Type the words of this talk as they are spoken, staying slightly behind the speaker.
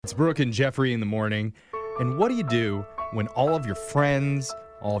It's Brooke and Jeffrey in the morning. And what do you do when all of your friends,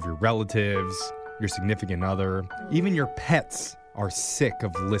 all of your relatives, your significant other, even your pets are sick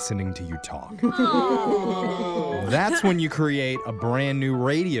of listening to you talk? That's when you create a brand new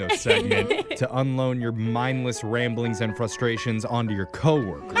radio segment to unload your mindless ramblings and frustrations onto your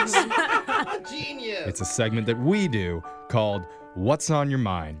coworkers. Genius. It's a segment that we do called What's on Your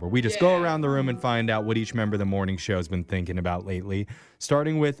Mind, where we just go around the room and find out what each member of the morning show has been thinking about lately.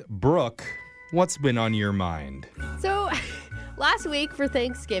 Starting with Brooke, what's been on your mind? So, last week for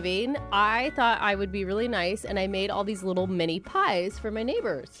Thanksgiving, I thought I would be really nice, and I made all these little mini pies for my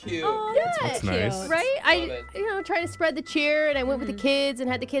neighbors. Cute. Oh, That's nice. Right? Love it. Trying to spread the cheer, and I went with the kids and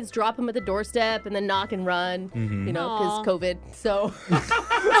had the kids drop them at the doorstep and then knock and run, because COVID. So,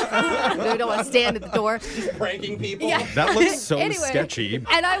 they don't want to stand at the door. Pranking people. Yeah. That looks so Anyway, sketchy.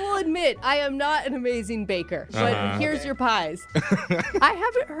 And I will admit, I am not an amazing baker, but here's your pies. I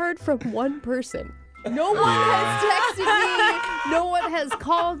haven't heard from one person. No one has texted me. No one has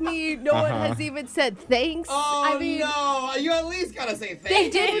called me. No one has even said thanks. Oh, no. You at least got to say thank They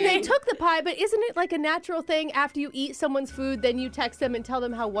you. did when they took the pie, but isn't it like a natural thing after you eat someone's food, then you text them and tell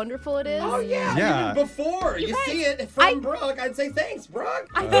them how wonderful it is? Oh, yeah. Yeah. Even before you see it from Brooke, I'd say thanks, Brooke.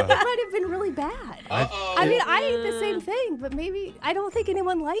 I think it might have been really bad. Uh-oh. I mean, I ate the same thing, but maybe I don't think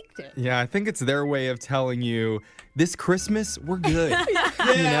anyone liked it. Yeah, I think it's their way of telling you, this Christmas, we're good.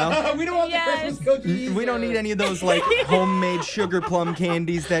 Yeah. You know? We don't want the Christmas cookies. We don't need any of those, like, homemade sugar plum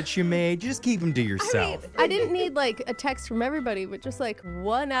candies that you made. Just keep them to yourself. I didn't need like a text from everybody, but just like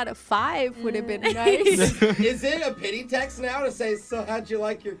 1 out of 5 would have been nice. Is it a pity text now to say, so how'd you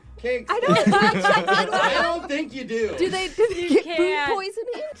like your cakes? I I don't think you do. Do they get food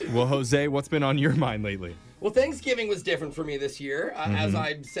poisoning? Well, Jose, what's been on your mind lately? Well, Thanksgiving was different for me this year. As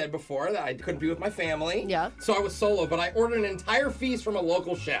I said before, that I couldn't be with my family. Yeah. So I was solo, but I ordered an entire feast from a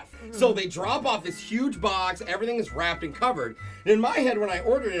local chef. So they drop off this huge box. Everything is wrapped and covered. And in my head, when I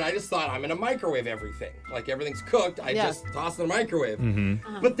ordered it, I just thought, I'm going to microwave everything. Like, everything's cooked. I just toss it in the microwave.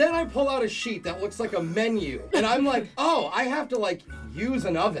 But then I pull out a sheet that looks like a menu. And I'm like, oh, I have to, like, use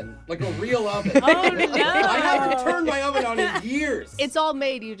an oven. Like a real oven. Oh, no. I haven't turned my oven on in years. It's all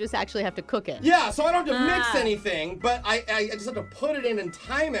made. You just actually have to cook it. Yeah, so I don't have to mix anything, but I just have to put it in and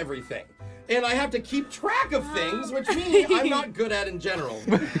time everything. And I have to keep track of things, which means I'm not good at in general.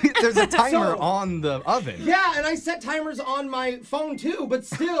 There's a timer on the oven. Yeah, and I set timers on my phone too, but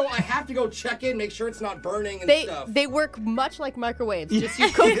still I have to go check in, make sure it's not burning and stuff. They work much like microwaves, just you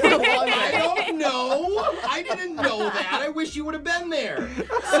cook for a long I time. don't know. I didn't know that. I wish you would have been there.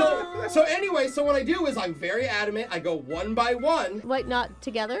 So anyway, so what I do is I'm very adamant. I go one by one. Like not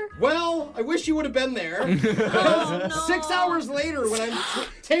together? Well, I wish you would have been there. Because 6 hours later, when I'm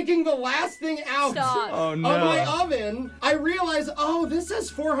taking the last thing out Oh, of no. my oven, I realize, oh, this says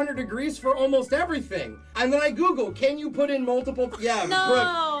 400 degrees for almost everything. And then I Google, can you put in multiple? Yeah,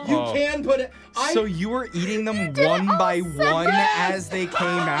 Brooke, you can put it. So you were eating them one by one as they came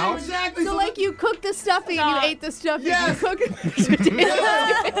out? Exactly. So like you cooked the stuffing, you ate the stuffing, Yes. you cooked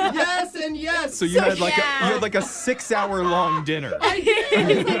yes and yes. So you had like a 6-hour-long dinner.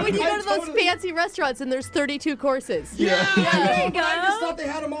 It's like when you go to those totally- fancy restaurants and there's 32 courses. Yeah, there you but I just go. thought they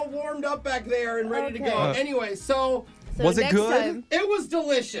had them all warmed up back there and ready to Okay. go. Anyway, so So Was it next good? time- it was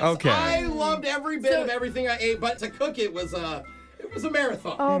delicious. Okay. I loved every bit of everything I ate, but to cook it was a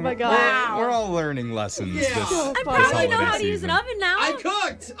marathon. Oh my god. We're all learning lessons Yeah. this, I this Probably know holiday how to use season. an oven now. I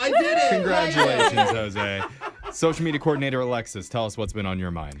cooked. I did it. Congratulations, Jose. Social media coordinator Alexis, tell us what's been on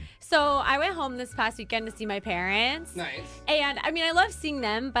your mind. So I went home this past weekend to see my parents. Nice. And I mean, I love seeing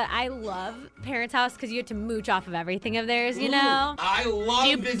them, but I love parents' house because you get to mooch off of everything of theirs, you know? I love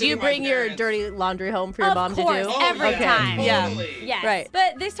Do you bring your dirty laundry home for your Of mom course, to do? every yeah, time. Yeah. Totally. Yes. Right.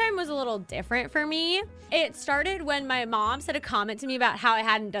 But this time was a little different for me. It started when my mom said a comment to me about how I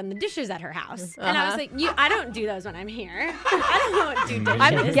hadn't done the dishes at her house. And I was like, I don't do those when I'm here. I don't do dishes.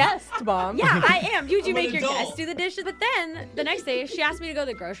 I'm a guest, Mom. Yeah, I am. You I'm make an your adult. guests do the dishes. But then the next day, she asked me to go to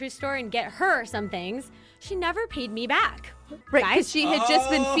the grocery store and get her some things. She never paid me back. Right, Guys? because she had just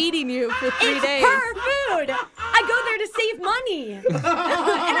been feeding you for 3 It's days. her food. I go there to save money.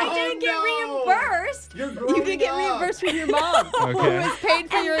 And I didn't get no. reimbursed. You're You growing did get up. reimbursed from your mom, Okay. who has paid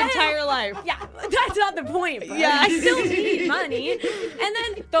for And your then- entire life. Yeah, that's not the point. Bro. Yeah. I still need money. And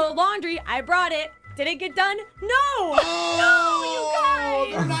then the laundry, I brought it. Did it get done? No. Oh, No, you guys.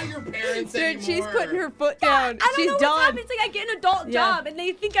 No, they're not your parents Dude, anymore. she's putting her foot down. I don't She's know what's done. happening. It's like I get an adult Yeah. job and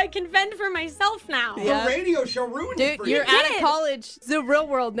they think I can fend for myself now. The Yeah. radio show ruined it Dude, for you're you. out of college. It's the real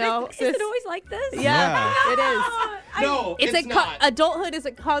world now. Is it always like this? Yeah, it is. No, It's not. Adulthood is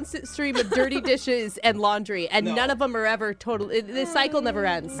a constant stream of dirty dishes and laundry, and No. none of them are ever total. The cycle never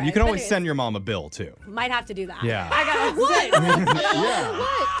ends. You can always send your mom a bill too. Might have to do that. Yeah. I got What? Yeah.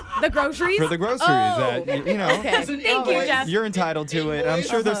 What? the groceries. For the groceries Oh. that you know. Okay. It's an Thank you, invoice. Jeff. You're entitled to it. I'm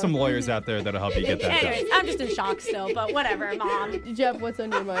sure there's some lawyers out there that'll help you get that done. Anyways, I'm just in shock still, but whatever, Mom. Jeff, what's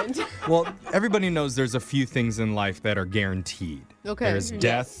on your mind? Well, everybody knows there's a few things in life that are guaranteed. Okay. There's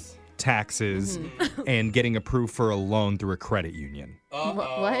death, taxes, and getting approved for a loan through a credit union.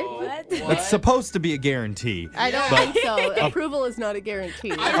 What? That's supposed to be a guarantee. I don't think so. Approval is not a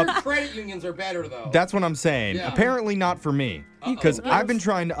guarantee. I heard credit unions are better though. That's what I'm saying. Yeah. Apparently not for me. Because I've been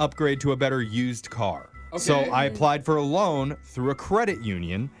trying to upgrade to a better used car. So Okay. I applied for a loan through a credit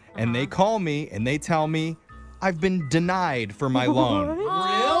union, and they call me and they tell me I've been denied for my loan.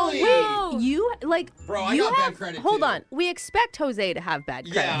 Really? You Bro, I you got have, bad credit, Hold too. on. We expect Jose to have bad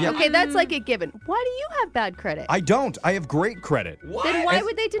credit. Yeah. Okay, that's like a given. Why do you have bad credit? I don't. I have great credit. What? Then why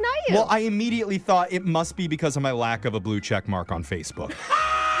would they deny you? Well, I immediately thought it must be because of my lack of a blue check mark on Facebook.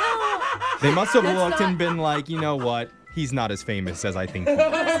 They must have looked and been like, you know what? He's not as famous as I think he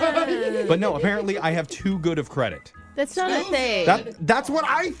is. But no, apparently I have too good of credit. That's not a thing. That's what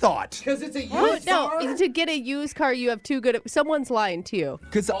I thought. Because it's a Oh, used car? no, to get a used car, you have too good. Someone's lying to you.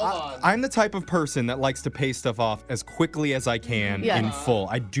 Because on. I'm the type of person that likes to pay stuff off as quickly as I can Yeah. in full.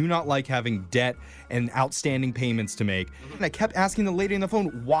 I do not like having debt and outstanding payments to make. And I kept asking the lady on the phone,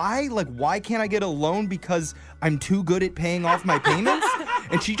 why? Like, why can't I get a loan because I'm too good at paying off my payments?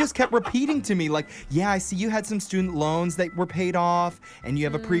 And she just kept repeating to me, like, yeah, I see you had some student loans that were paid off, and you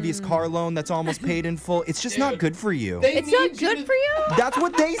have a previous car loan that's almost paid in full. It's just not good for you. They It's not need you good to- for you? That's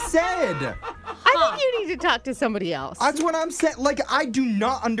what they said. I think you need to talk to somebody else. That's what I'm saying. Like, I do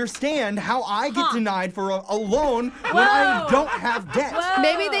not understand how I get denied for a loan when I don't have debt.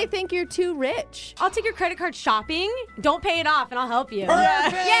 Maybe they think you're too rich. I'll take your credit card shopping. Don't pay it off, and I'll help you.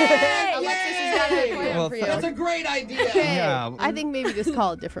 Perfect! Yay! Alexis has got a plan Well, for you. That's a great idea. Okay. Yeah. I think maybe just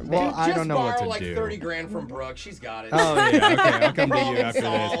call a different Well, bank. I Just don't know what borrow to like do. 30 grand from Brooke. She's got it. Oh, yeah. Okay, I'll come to you Problem after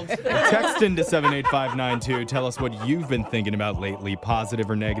solved. this. Text into 78592. Tell us what you've been thinking about lately, positive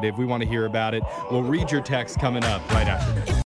or negative. We want to hear about it. We'll read your text coming up right after this.